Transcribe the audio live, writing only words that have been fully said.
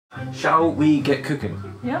shall we get cooking?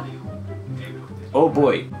 Yeah. Oh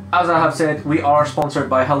boy. As I have said, we are sponsored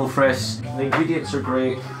by Hellofresh. The ingredients are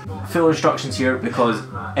great. Full instructions here because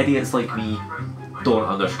idiots like me don't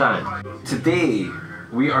understand. Today,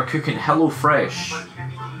 we are cooking Hellofresh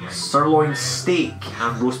sirloin steak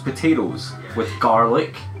and roast potatoes with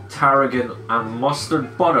garlic, tarragon and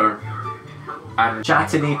mustard butter and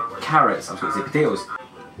chutney carrots. I was going to say potatoes.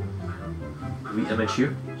 Wheat image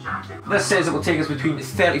here. This says it will take us between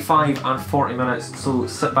 35 and 40 minutes, so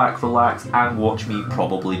sit back, relax and watch me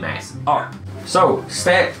probably mess up. So,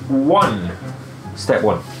 step one.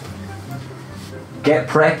 Get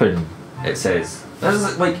prepping, it says.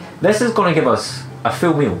 This is going to give us a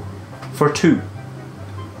full meal for two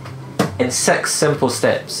in 6 simple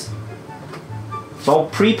steps. It's all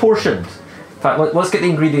pre-portioned. In fact, let's get the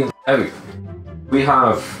ingredients out. We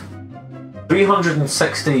have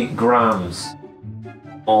 360 grams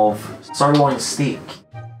of sirloin steak.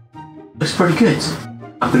 Looks pretty good.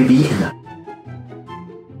 I'm going to be eating that.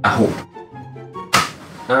 I hope.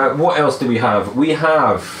 What else do we have? We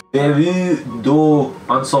have Beurre d'eau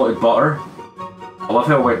unsalted butter. I love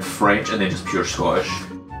how I went French and then just pure Scottish.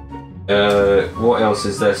 What else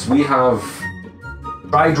is this? We have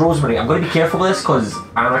dried rosemary. I'm going to be careful with this because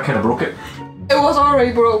Anna kind of broke it. It was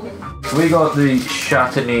already broken. We got the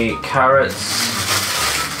chutney carrots.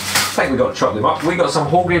 I think we got to chop them up. We got some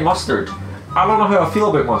whole grain mustard. I don't know how I feel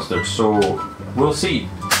about mustard, so we'll see.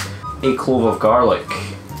 A clove of garlic.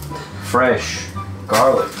 Fresh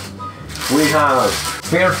garlic. We have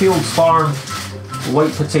Fairfield Farm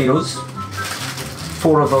white potatoes.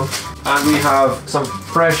 4 of them. And we have some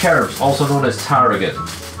fresh herbs, also known as tarragon.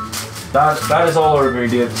 That is all our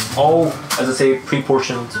ingredients. All, as I say,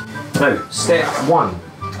 pre-portioned. Now, step 1.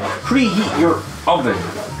 Preheat your oven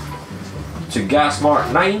to gas mark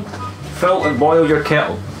 9. Fill and boil your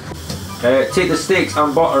kettle. Take the steaks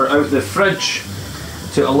and butter out the fridge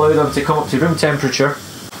to allow them to come up to room temperature.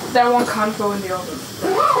 That one can't go in the oven.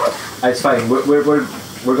 It's fine. We're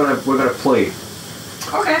gonna play.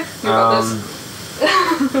 Okay, you got this.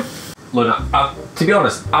 Luna, to be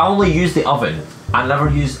honest, I only use the oven. I never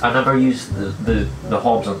use the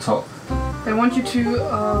hobs on top. They want you to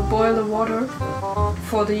boil the water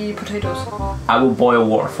for the potatoes. I will boil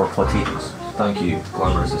water for potatoes. Thank you,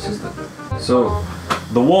 glamorous assistant. So,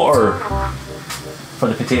 the water for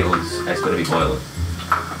the potatoes is going to be boiling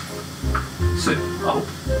soon, I hope.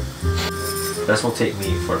 This will take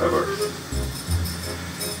me forever.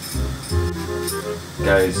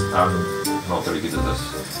 Guys, I'm not very good at this.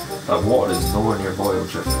 That water is nowhere near boiled,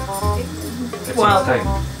 Jeff. It takes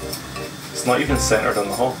time. It's not even centered on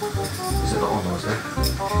the hole. Is it not almost there?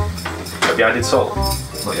 Have you added salt?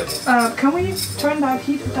 Not yet. Can we turn that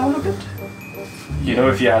heat down a bit? You know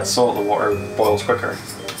if you add salt the water boils quicker?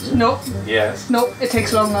 Nope. Yes. Nope, it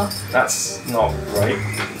takes longer. That's not right.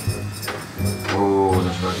 Oh,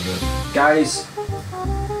 that's very good. Guys,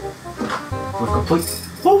 we've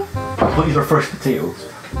completed our first potatoes.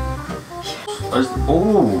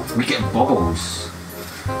 Oh, we get bubbles.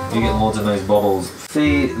 We get loads of nice bubbles.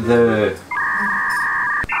 Say the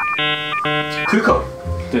cooker.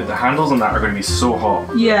 Dude, the handles on that are going to be so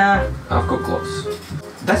hot. Yeah. I've got gloves.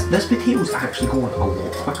 This potato's actually going a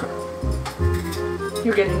lot quicker.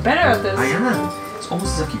 You're getting better at this. I am. It's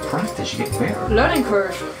almost as if you practice, you get better. Learning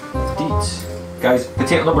curve. Indeed. Guys,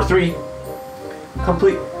 potato number 3.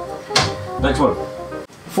 Complete. Next one.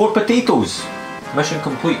 4 potatoes. Mission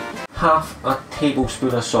complete. Half a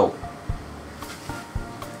tablespoon of salt.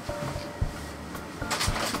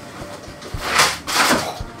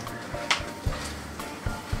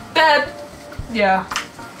 Yeah.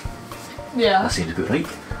 Yeah. That seems about right.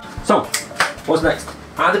 So, what's next?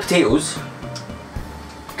 Add the potatoes.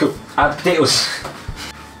 Cool. Add the potatoes.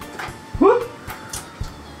 Whoop.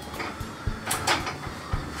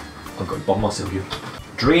 I've got to bum myself here.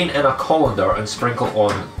 Drain in a colander and sprinkle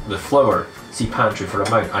on the flour. See pantry for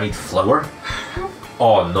amount. I need flour.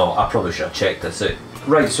 Oh no, I probably should have checked this out.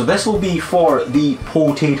 Right, so this will be for the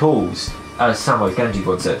potatoes, as Samuel Genji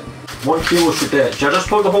once said. 1 kilo should do. Should I just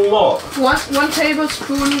pour the whole lot? One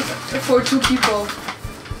tablespoon for 2 people.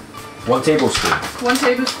 1 tablespoon? 1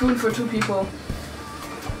 tablespoon for 2 people.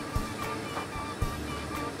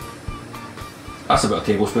 That's about a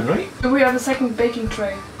tablespoon, right? Do we have a second baking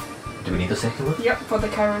tray? Do we need a second one? Yep, for the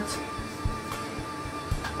carrots.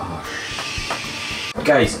 Oh,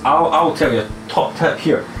 guys, I'll tell you a top tip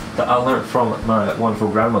here that I learned from my wonderful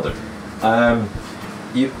grandmother.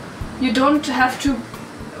 You don't have to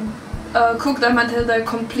cook them until they're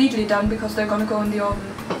completely done because they're gonna go in the oven.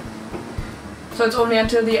 So it's only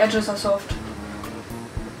until the edges are soft.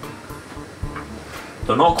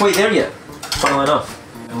 They're not quite there yet, funnily enough.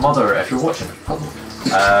 mother, if you're watching,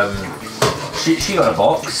 she got a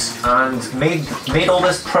box and made all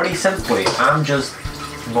this pretty simply. I'm just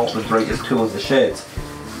not the brightest tool in the shed.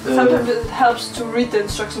 Sometimes it helps to read the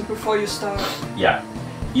instructions before you start. Yeah.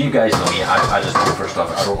 You guys know me, I just go for stuff.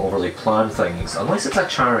 I don't overly plan things, unless it's a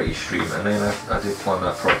charity stream, and then I do plan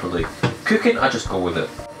that properly. Cooking, I just go with it.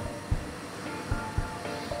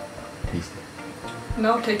 Tasty.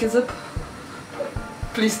 No, take a sip.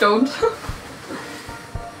 Please don't.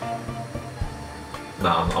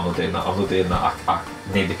 Nah, I'm not doing that. I'm not doing that.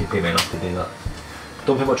 Nobody can pay me enough to do that.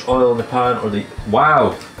 Don't put much oil in the pan or the...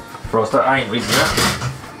 Wow! Froster, I ain't reading that.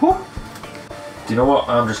 Whew. Do you know what?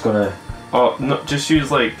 I'm just gonna... Oh, no, just use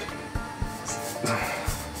like...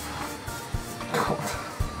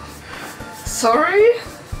 Sorry,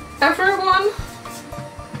 everyone.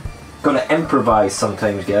 Gotta improvise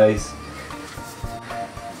sometimes, guys.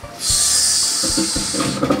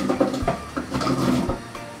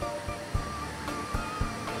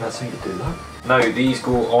 That's how you do that. Now these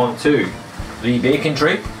go onto the baking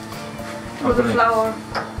tray. With the flour.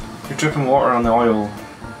 You're dripping water on the oil.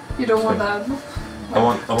 You don't want that.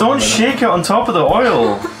 Don't shake it on top of the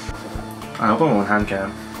oil! I hope I'm on hand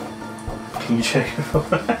cam. Can you check it?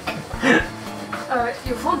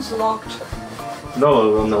 Your phone's locked.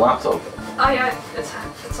 No, on the laptop. Yeah,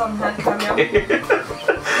 it's on hand cam, yeah.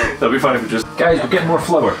 That'd be fine if we just... Guys, we're getting more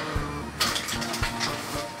flour.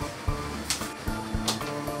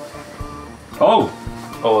 Oh!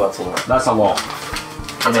 Oh, that's a lot. That's a lot.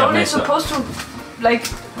 It's only supposed to, like,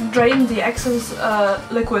 drain the excess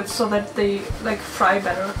liquids so that they, like, fry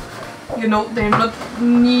better. You know, they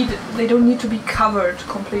don't need to be covered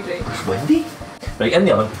completely. It's windy. Right, in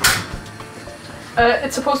the oven.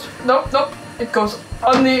 It's supposed to... Nope. It goes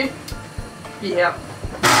on the... Yeah.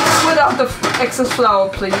 Without the excess flour,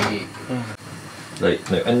 please.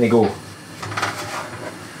 Right, now in they go.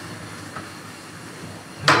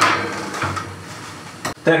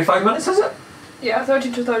 $35 minutes, is it? Yeah,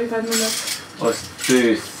 30 to 35 minutes. Let's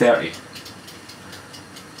do 30.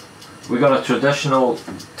 We got a traditional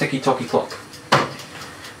tiki-toki clock.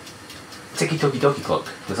 Tiki-toki-toki clock.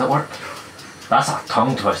 Does that work? That's a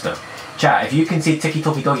tongue twister. Chat, if you can say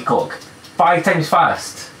tiki-toki-toki clock 5 times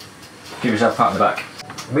fast, give yourself a pat on the back.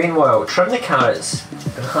 Meanwhile, trim the carrots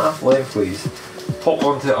in half length, please. Pop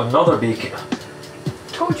onto another bacon.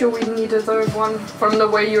 Told you we need a third one from the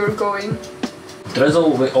way you're going.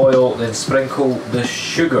 Drizzle the oil, then sprinkle the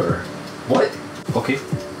sugar. What? Okay.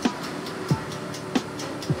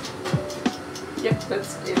 Yep,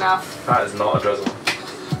 that's enough. That is not a drizzle.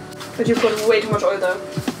 But you've got way too much oil there.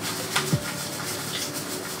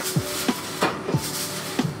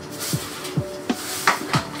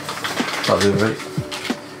 That's doing right.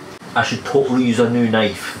 I should totally use a new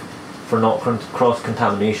knife for not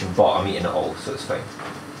cross-contamination, but I'm eating it all, so it's fine.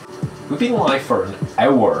 We've been live for an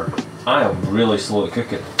hour. I am really slow at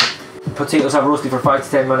cooking. Potatoes have roasted for 5 to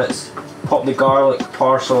 10 minutes. Pop the garlic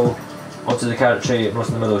parcel onto the carrot tray and roast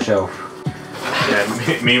in the middle shelf.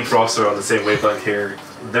 Yeah, me and Frost are on the same wavelength here.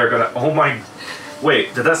 They're gonna... Oh my...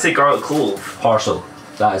 Wait, did that say garlic clove? Parcel.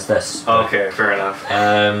 That is this. Okay, fair enough.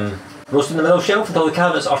 Roast in the middle shelf until the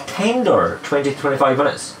carrots are tender. 20 to 25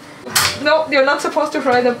 minutes. No, you're not supposed to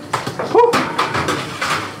fry them.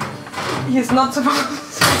 He's not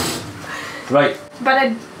supposed to. Right. But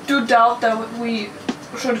I do doubt that we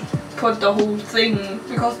should put the whole thing,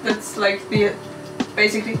 because that's like the...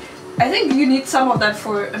 Basically, I think you need some of that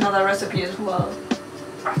for another recipe as well.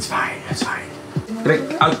 That's fine, that's fine. Right,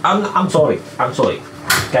 I'm sorry.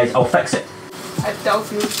 Guys, I'll fix it. I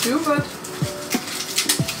doubt you do, but...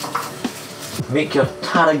 Make your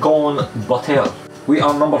tarragon butter. We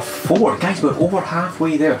are number 4. Guys, we're over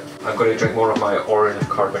halfway there. I'm going to drink more of my orange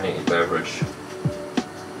carbonated beverage.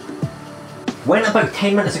 When about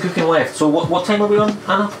 10 minutes of cooking left. So what time are we on,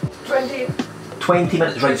 Anna? 20. 20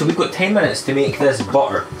 minutes, right, so we've got 10 minutes to make this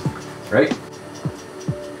butter, right?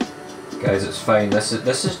 Guys, it's fine. This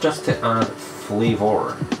is just to add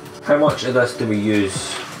flavour. How much of this do we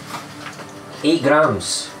use? 8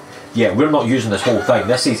 grams. Yeah, we're not using this whole thing.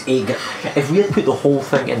 This is 8 grams. If we had put the whole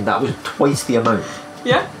thing in, that was twice the amount.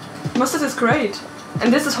 Yeah, mustard is great.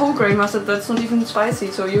 And this is whole grain mustard, that's not even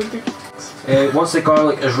spicy, so you'll be... Once the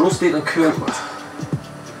garlic is roasted and cooled,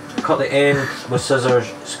 cut the end with scissors,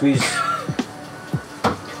 squeeze.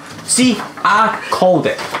 See, I called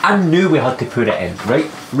it. I knew we had to put it in, right?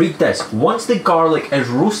 Read this. Once the garlic is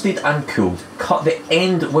roasted and cooled, cut the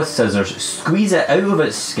end with scissors, squeeze it out of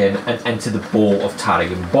its skin and into the bowl of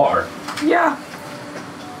tarragon butter. Yeah.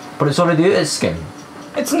 But it's already out its skin.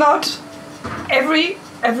 It's not. Every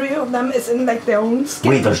of them is in like their own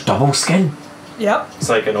skin. Wait, there's double skin? Yep. It's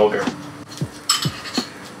like an ogre.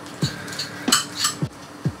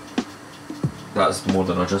 That's more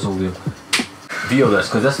than a drizzle there. View this,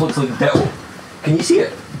 because this looks like ditto. Can you see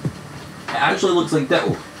it? It actually looks like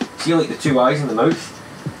ditto. See like the two eyes in the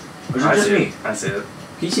mouth? Or is it just me? I see it.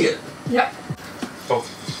 Can you see it? Yeah. Oh.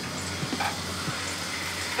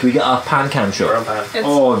 Can we get a pan cam shot? We're on pan.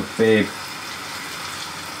 Oh, babe.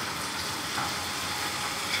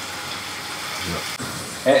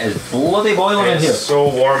 It is bloody boiling in here. It's so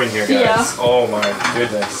warm in here, guys. Yeah. Oh my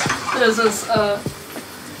goodness. This is oh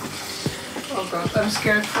god, I'm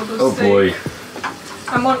scared for this Oh steak. boy.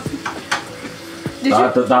 I'm on.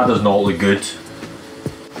 That does not look good.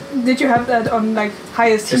 Did you have that on like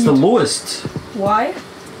highest heat? It's the lowest. Why?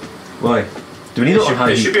 Why? Do we need it on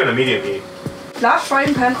high It heat? should be on a medium heat. Large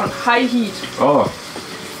frying pan on high heat. Oh.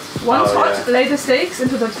 Once Oh, hot, yeah. lay the steaks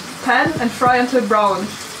into the pan and fry until brown.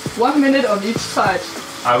 1 minute on each side.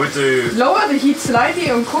 I would do. Lower the heat slightly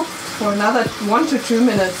and cook for another 1 to 2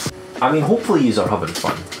 minutes. I mean, hopefully you are having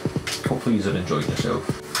fun. Hopefully you are enjoying yourself.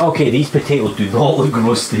 Okay, these potatoes do not look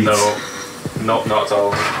roasted. No, not at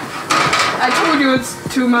all. I told you it's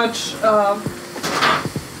too much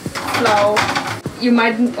flour. You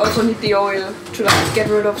might also need the oil to like get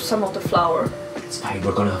rid of some of the flour. It's fine,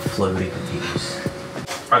 we're gonna have floury potatoes.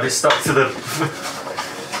 Are they stuck to the.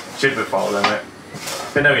 Should be followed in it.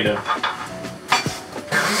 But now you know.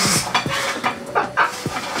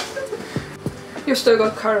 You've still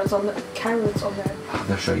got carrots on there.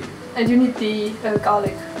 That's right. And you need the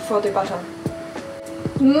garlic for the butter.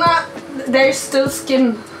 Nah, there's still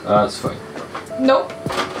skin. That's fine. Nope.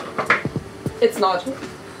 It's not.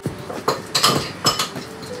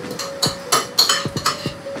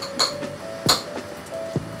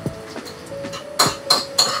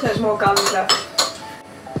 There's more garlic left.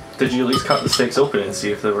 Did you at least cut the steaks open and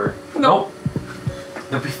see if they were. No.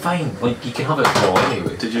 It'll be fine. Like, you can have it raw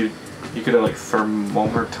anyway. Did you. You could have like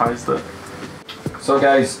thermometerized it? So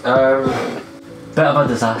guys, bit of a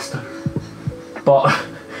disaster. But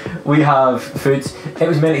we have food. It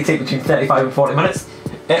was meant to take between 35 and 40 minutes.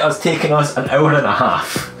 It has taken us an hour and a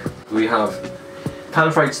half. We have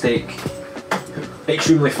pan fried steak,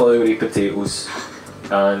 extremely floury potatoes,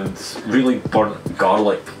 and really burnt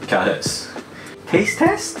garlic carrots. Taste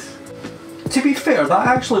test? To be fair, that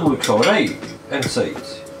actually looks alright inside.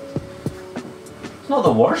 It's not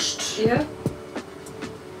the worst. Yeah.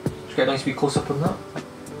 Just get a nice wee close up on that.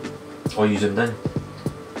 Oh, you zoomed in.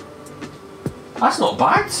 That's not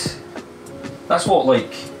bad. That's what,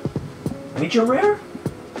 like, medium rare?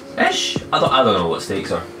 Ish? I don't know what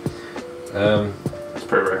steaks are. It's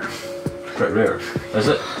pretty rare. Pretty rare. Is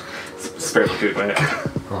it? It's fairly good, mate.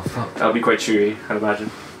 Oh fuck. That'll be quite chewy, I'd imagine.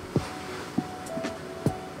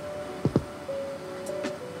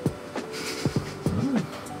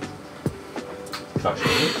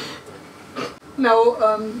 Now,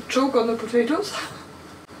 choke on the potatoes.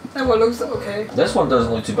 That one looks okay. This one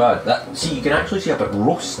doesn't look too bad. See, you can actually see a bit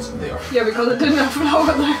roast there. Yeah, because it didn't have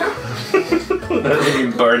flour there. That didn't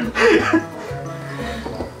even burn.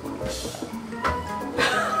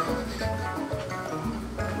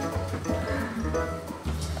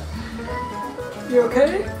 You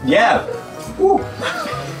okay? Yeah! Woo!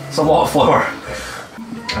 It's a lot of flour.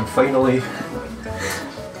 And finally, a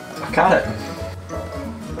carrot.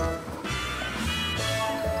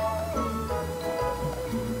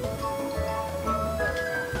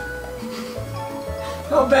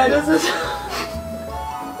 How bad is it?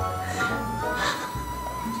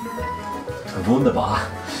 Wunderbar.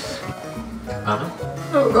 Anna?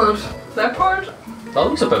 Oh god. That part? That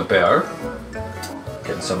looks a bit better.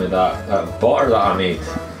 Getting some of that butter that I made.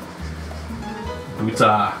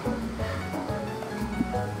 Buta.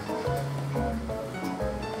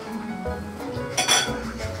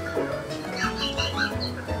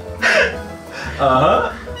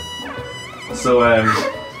 Uh-huh. So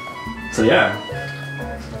yeah.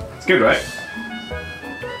 It's good, right?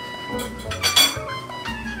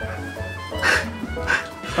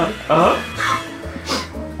 Uh-huh.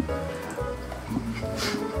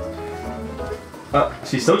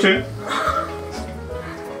 She's still chewing.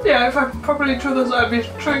 Yeah, if I properly chew this, I'll be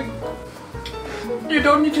chewing. You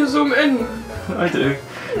don't need to zoom in. I do.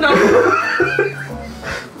 No.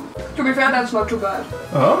 To be fair, that's not too bad.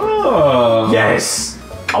 Oh. Yes!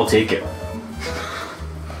 I'll take it.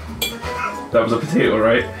 That was a potato,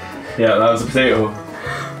 right? Yeah, that was a potato.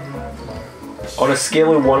 On a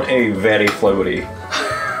scale of 1 to very floury.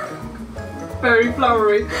 Very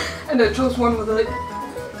floury. And I chose one with a...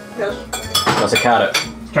 Yes. That's a carrot.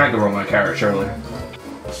 Can't go wrong with a carrot, surely.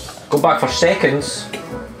 Go back for seconds.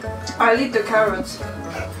 I'll eat the carrots.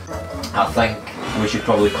 I think we should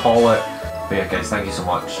probably call it. But yeah guys, thank you so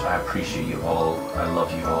much. I appreciate you all. I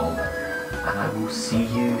love you all. And I will see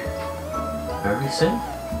you very soon.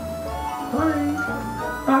 Bye.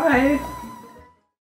 Bye.